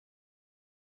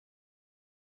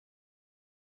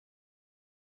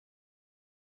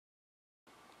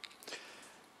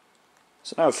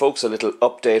So now folks, a little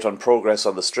update on progress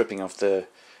on the stripping of the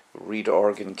reed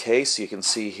organ case. You can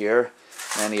see here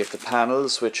many of the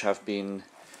panels which have been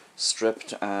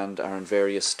stripped and are in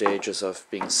various stages of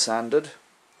being sanded.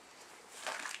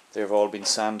 They've all been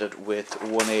sanded with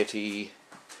 180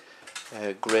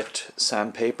 grit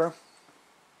sandpaper.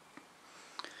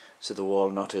 So the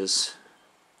walnut is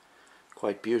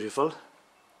quite beautiful.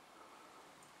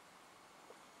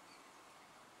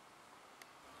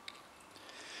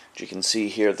 As you can see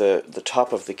here, the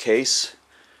top of the case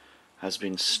has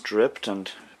been stripped and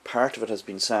part of it has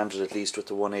been sanded, at least with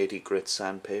the 180 grit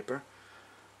sandpaper.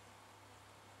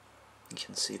 You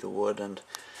can see the wood, and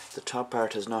the top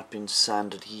part has not been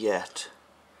sanded yet,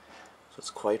 so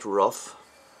it's quite rough,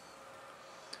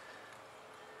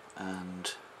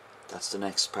 and that's the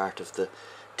next part of the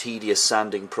tedious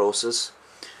sanding process.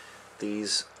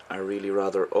 These are really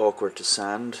rather awkward to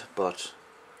sand, but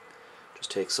just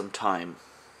take some time.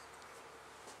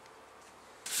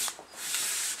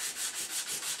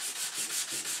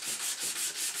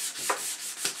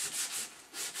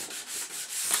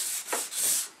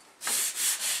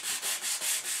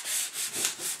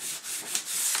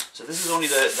 So this is only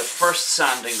the first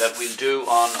sanding that we'll do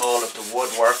on all of the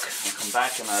woodwork. I'll come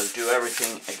back and I'll do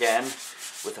everything again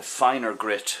with a finer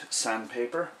grit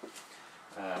sandpaper,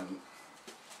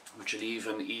 which will leave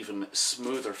an even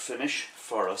smoother finish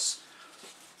for us.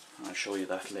 I'll show you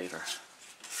that later.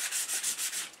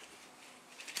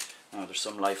 Now there's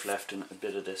some life left in a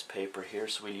bit of this paper here,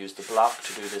 so we'll use the block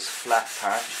to do this flat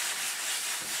part.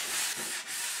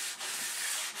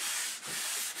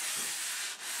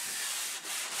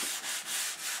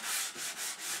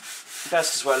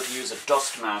 Best as well to use a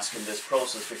dust mask in this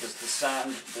process, because the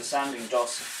sanding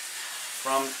dust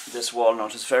from this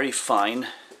walnut is very fine.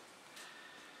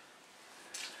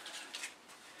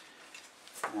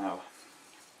 Now,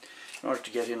 in order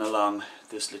to get in along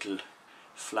this little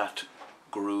flat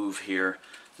groove here,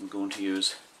 I'm going to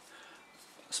use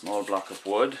a small block of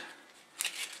wood,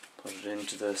 put it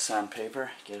into the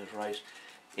sandpaper, get it right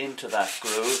into that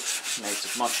groove, makes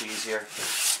it much easier.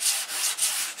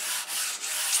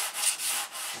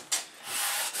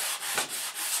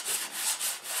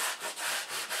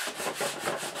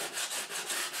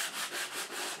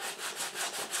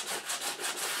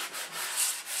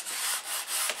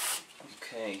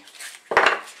 Okay, now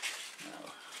I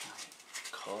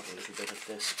caught a little bit of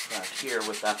this part here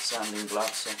with that sanding block,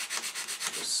 so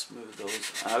just smooth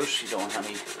those out. You don't want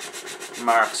any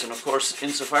marks, and of course,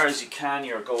 insofar as you can,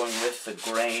 you're going with the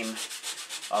grain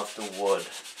of the wood.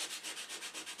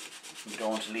 You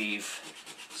don't want to leave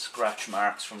scratch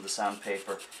marks from the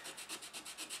sandpaper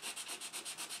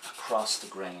across the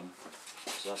grain.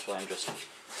 So that's why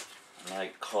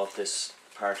I caught this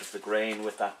part of the grain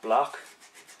with that block.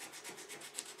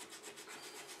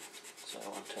 So I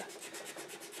want to...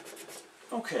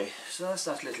 Okay, so that's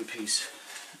that little piece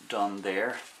done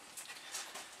there.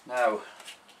 Now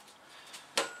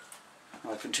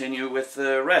I'll continue with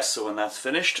the rest, so when that's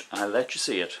finished I'll let you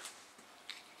see it.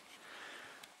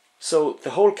 So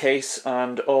the whole case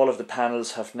and all of the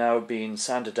panels have now been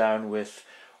sanded down with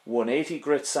 180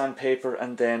 grit sandpaper,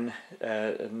 and then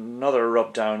another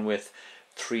rub down with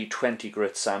 320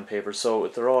 grit sandpaper, so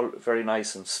they're all very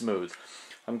nice and smooth.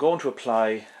 I'm going to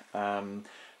apply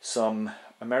some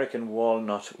American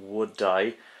walnut wood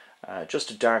dye just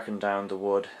to darken down the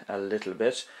wood a little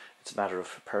bit. It's a matter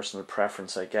of personal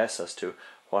preference, I guess, as to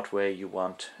what way you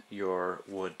want your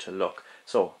wood to look.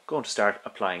 So I'm going to start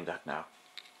applying that now.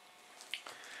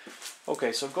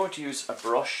 Okay, so I'm going to use a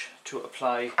brush to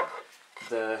apply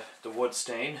the wood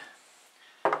stain.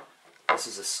 This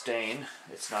is a stain,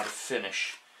 it's not a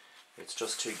finish, it's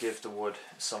just to give the wood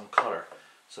some colour.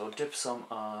 So dip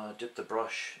the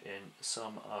brush in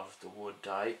some of the wood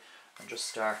dye and just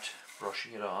start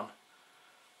brushing it on.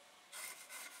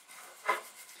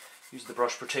 Use the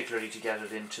brush particularly to get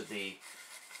it into the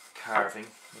carving.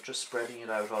 We're just spreading it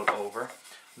out all over.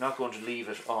 I'm not going to leave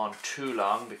it on too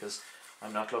long because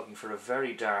I'm not looking for a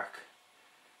very dark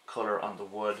colour on the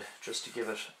wood, just to give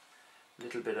it a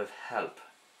little bit of help.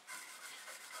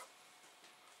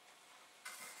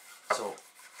 So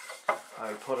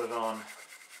I'll put it on,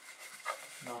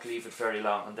 not leave it very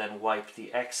long, and then wipe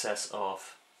the excess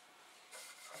off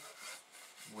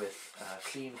with a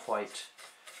clean white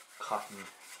cotton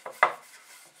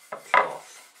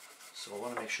cloth. So I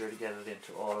want to make sure to get it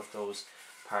into all of those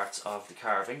parts of the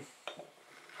carving.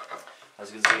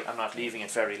 As you can see, I'm not leaving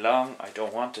it very long. I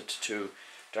don't want it to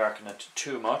darken it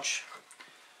too much.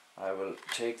 I will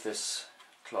take this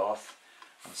cloth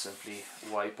and simply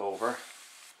wipe over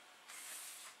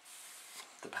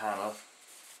the panel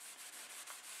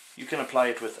You can apply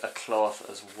it with a cloth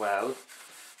as well.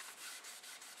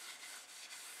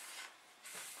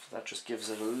 That just gives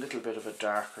it a little bit of a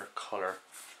darker colour.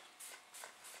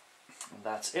 And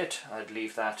that's it. I'd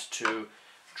leave that to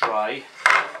dry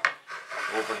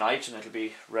overnight and it'll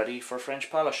be ready for French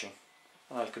polishing.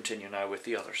 And I'll continue now with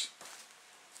the others.